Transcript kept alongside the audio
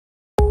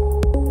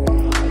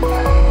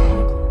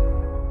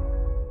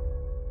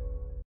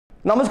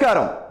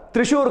നമസ്കാരം.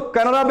 Thrissur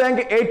CanaraBank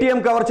ATM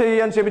കവർച്ച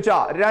ചെയ്യാൻ ശ്രമിച്ച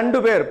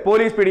രണ്ടുപേർ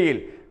പോലീസ് പിടിയിൽ.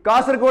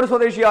 കാസർഗോഡ്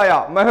സ്വദേശിയായ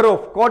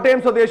മെഹ്റൂഫ്, കോട്ടയം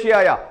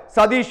സ്വദേശിയായ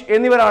സതീഷ്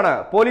എന്നിവരാണ്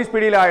പോലീസ്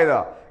പിടിയിലായത്.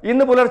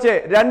 ഇന്ന് പുലർച്ചെ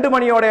 2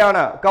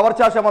 മണിയോടെയാണ്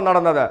കവർച്ചാ ശ്രമം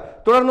നടന്നത്.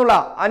 തുടർന്നുള്ള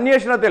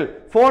അന്വേഷണത്തിൽ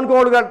ഫോൺ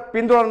കോളുകൾ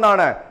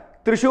പിന്തുടർന്നാണ്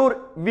തൃശൂർ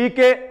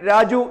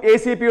vkraju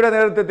ACPയുടെ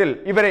നേതൃത്വത്തിൽ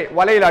ഇവരെ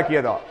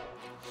വലയിലാക്കിയത്.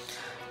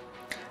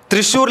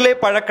 തൃശൂരിലെ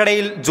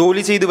പഴക്കടയിൽ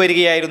ജോലി ചെയ്തു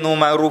വരികയായിരുന്നു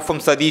മെഹ്റൂഫും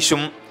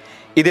സതീഷും.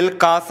 ഇതിൽ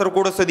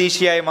കാസർഗോഡ്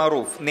സ്വദേശിയായ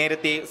മെഹ്റൂഫ്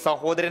നേരത്തെ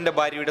സഹോദരന്റെ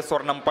ഭാര്യയുടെ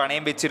സ്വർണം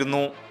പണയം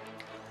വെച്ചിരുന്നു.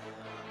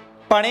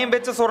 പണയം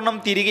വെച്ച സ്വർണം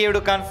തിരികെ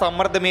എടുക്കാൻ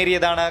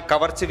സമ്മർദ്ദമേറിയതാണ്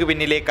കവർച്ചയ്ക്ക്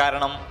പിന്നിലെ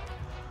കാരണം.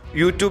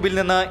 യൂട്യൂബിൽ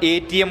നിന്ന്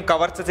ATM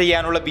കവർച്ച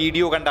ചെയ്യാനുള്ള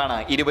വീഡിയോ കണ്ടാണ്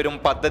ഇരുവരും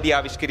പദ്ധതി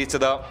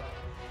ആവിഷ്കരിച്ചത്.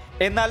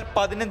 എന്നാൽ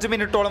 15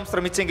 മിനിറ്റോളം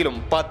ശ്രമിച്ചെങ്കിലും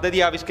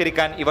പദ്ധതി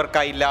ആവിഷ്കരിക്കാൻ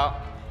ഇവർക്കായില്ല.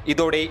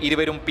 ഇതോടെ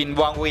ഇരുവരും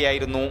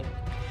പിൻവാങ്ങുകയായിരുന്നു.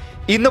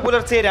 ഇന്ന്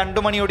പുലർച്ചെ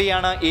 2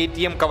 മണിയോടെയാണ്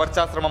ATM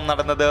കവർച്ചാശ്രമം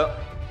നടന്നത്.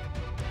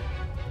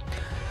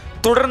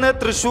 തുടർന്ന്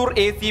തൃശൂർ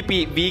ACP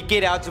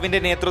vkrajuവിന്റെ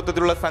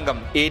നേതൃത്വത്തിലുള്ള സംഘം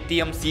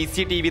ATM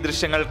CCTV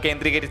ദൃശ്യങ്ങൾ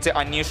കേന്ദ്രീകരിച്ച്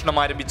അന്വേഷണം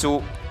ആരംഭിച്ചു.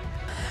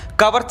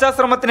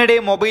 കവർച്ചാശ്രമത്തിനിടെ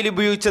മൊബൈൽ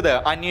ഉപയോഗിച്ചത്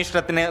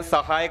അന്വേഷണത്തിന്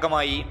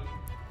സഹായകമായി.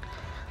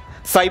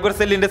 സൈബർ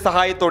സെല്ലിന്റെ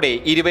സഹായത്തോടെ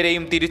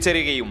ഇരുവരെയും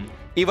തിരിച്ചറിയുകയും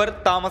ഇവർ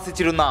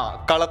താമസിച്ചിരുന്ന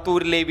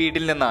കളത്തൂരിലെ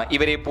വീട്ടിൽ നിന്ന്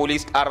ഇവരെ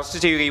പോലീസ്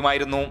അറസ്റ്റ്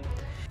ചെയ്യുകയുമായിരുന്നു.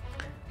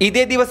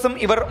 ഇതേ ദിവസം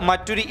ഇവർ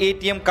മറ്റൊരു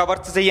ATM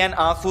കവർച്ച ചെയ്യാൻ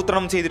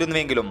ആസൂത്രണം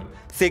ചെയ്തിരുന്നുവെങ്കിലും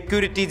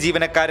സെക്യൂരിറ്റി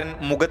ജീവനക്കാരൻ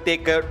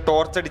മുഖത്തേക്ക്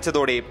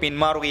ടോർച്ചടിച്ചതോടെ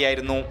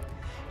പിന്മാറുകയായിരുന്നു.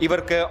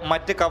 ഇവർക്ക്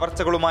മറ്റ്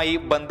കവർച്ചകളുമായി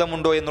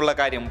ബന്ധമുണ്ടോ എന്നുള്ള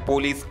കാര്യം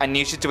പോലീസ്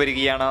അന്വേഷിച്ചു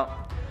വരികയാണ്.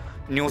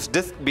 News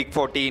desk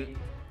Big14.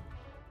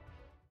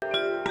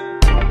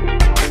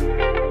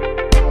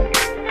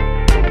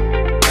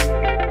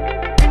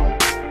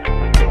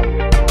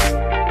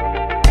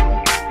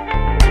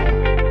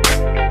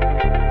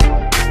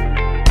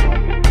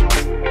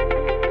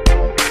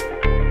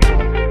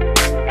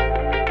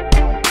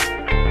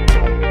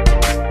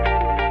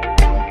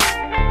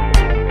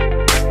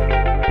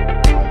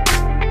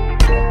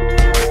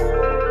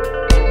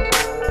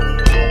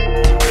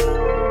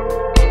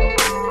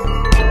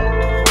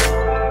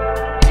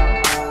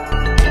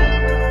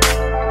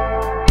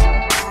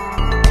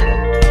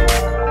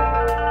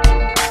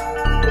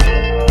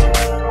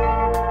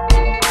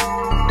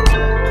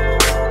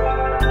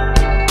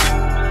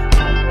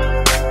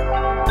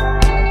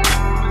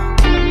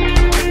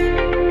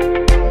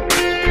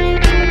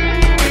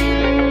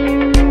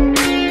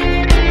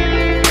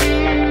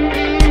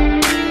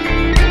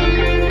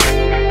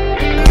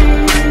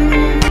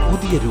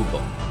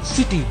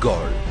 City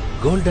Gold,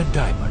 Gold and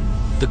Diamond,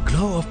 the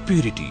glow of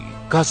purity.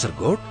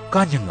 Kasaragod,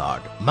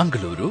 Kanyanad,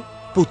 Mangaluru,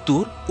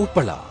 Puttur,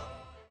 Uppala.